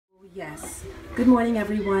Yes. Good morning,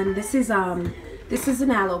 everyone. This is an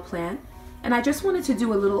aloe plant, and I just wanted to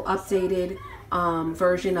do a little updated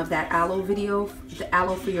version of that aloe video, the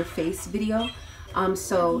aloe for your face video.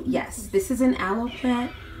 So yes, this is an aloe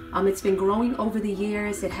plant. It's been growing over the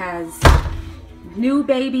years. It has new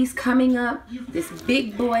babies coming up. This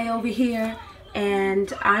big boy over here,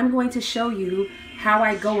 and I'm going to show you how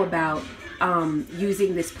I go about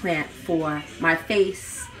using this plant for my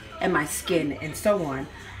face and my skin and so on.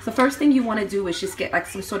 So first thing you want to do is just get like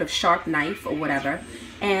some sort of sharp knife or whatever,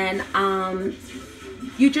 and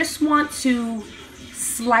you just want to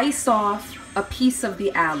slice off a piece of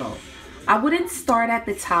the aloe. I wouldn't start at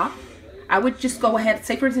the top. I would just go ahead,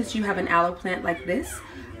 say for instance you have an aloe plant like this,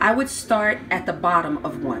 I would start at the bottom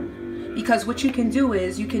of one, because what you can do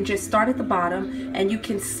is you can just start at the bottom and you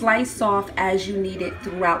can slice off as you need it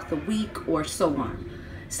throughout the week or so on.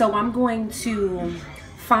 So I'm going to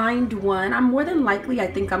find one. I'm more than likely, I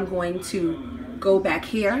think I'm going to go back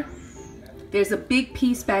here. There's a big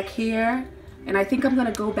piece back here, and I think I'm going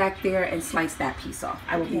to go back there and slice that piece off.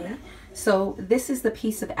 I will do that. So this is the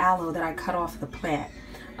piece of aloe that I cut off the plant.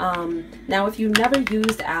 Now if you've never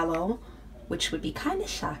used aloe, which would be kind of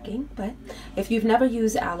shocking, but if you've never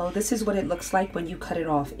used aloe, this is what it looks like when you cut it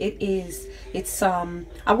off. It's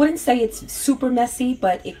I wouldn't say it's super messy,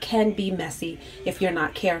 but it can be messy if you're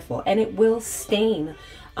not careful, and it will stain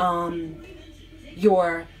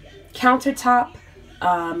your countertop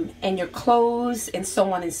and your clothes and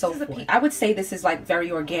so on and so forth. I would say this is like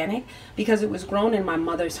very organic because it was grown in my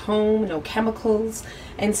mother's home, no chemicals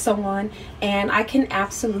and so on, and I can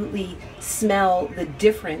absolutely smell the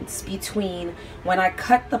difference between when I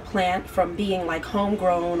cut the plant from being like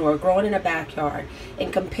homegrown or growing in a backyard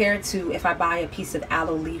and compared to if I buy a piece of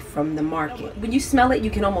aloe leaf from the market. When you smell it,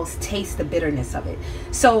 you can almost taste the bitterness of it.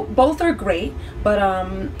 So both are great, but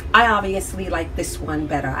I obviously like this one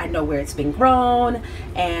better. I know where it's been grown,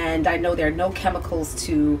 and I know there are no chemicals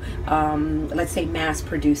to let's say mass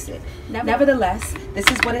produce it. Nevertheless, this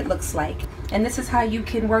is what it looks like, and this is how you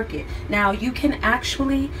can work it. Now you can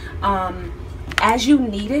actually as you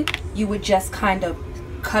need it, you would just kind of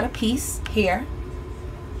cut a piece here,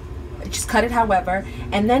 just cut it however,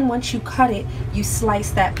 and then once you cut it, you slice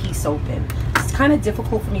that piece open. It's kind of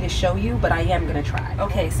difficult for me to show you, but I am gonna try.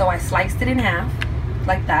 Okay, so I sliced it in half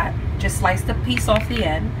like that, just sliced the piece off the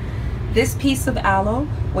end. This piece of aloe,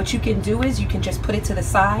 what you can do is you can just put it to the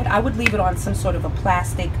side. I would leave it on some sort of a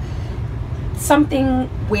plastic, something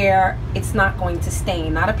where it's not going to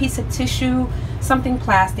stain, not a piece of tissue, something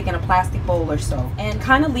plastic in a plastic bowl or so, and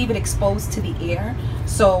kind of leave it exposed to the air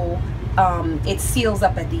so it seals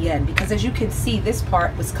up at the end, because as you can see, this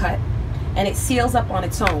part was cut and it seals up on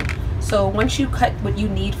its own. So once you cut what you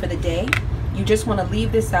need for the day, you just want to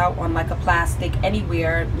leave this out on like a plastic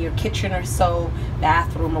anywhere, your kitchen or so,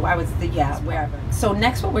 bathroom, or wherever. So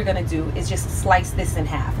next what we're going to do is just slice this in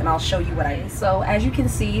half, and I'll show you what I did. So as you can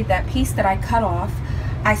see, that piece that I cut off,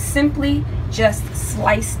 I simply just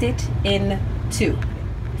sliced it in two.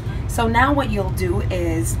 So now what you'll do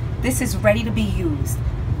is, this is ready to be used.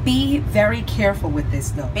 Be very careful with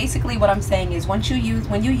this though. Basically what I'm saying is, when you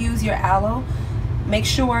use your aloe, make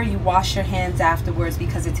sure you wash your hands afterwards,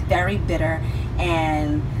 because it's very bitter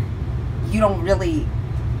and you don't really,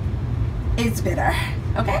 it's bitter.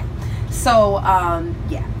 Okay, so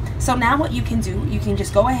yeah, so now what you can do, you can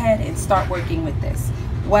just go ahead and start working with this.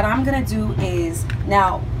 What I'm gonna do is,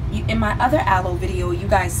 now in my other aloe video, you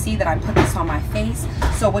guys see that I put this on my face.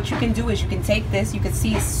 So what you can do is you can take this, you can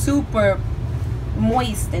see it's super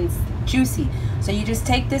moist and juicy. So you just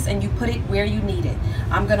take this and you put it where you need it.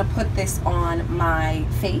 I'm gonna put this on my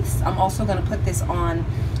face. I'm also gonna put this on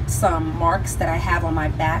some marks that I have on my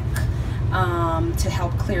back to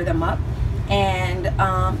help clear them up. And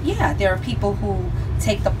yeah, there are people who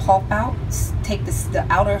take the pulp out, take the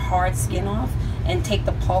outer hard skin off, and take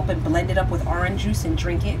the pulp and blend it up with orange juice and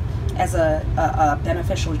drink it as a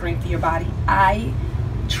beneficial drink for your body. I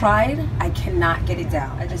tried, I cannot get it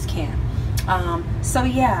down. I just can't. So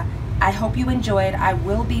yeah, I hope you enjoyed. I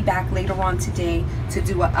will be back later on today to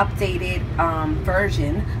do an updated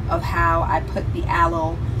version of how I put the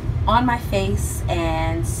aloe on my face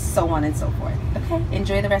and so on and so forth. Okay,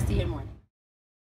 enjoy the rest of your morning.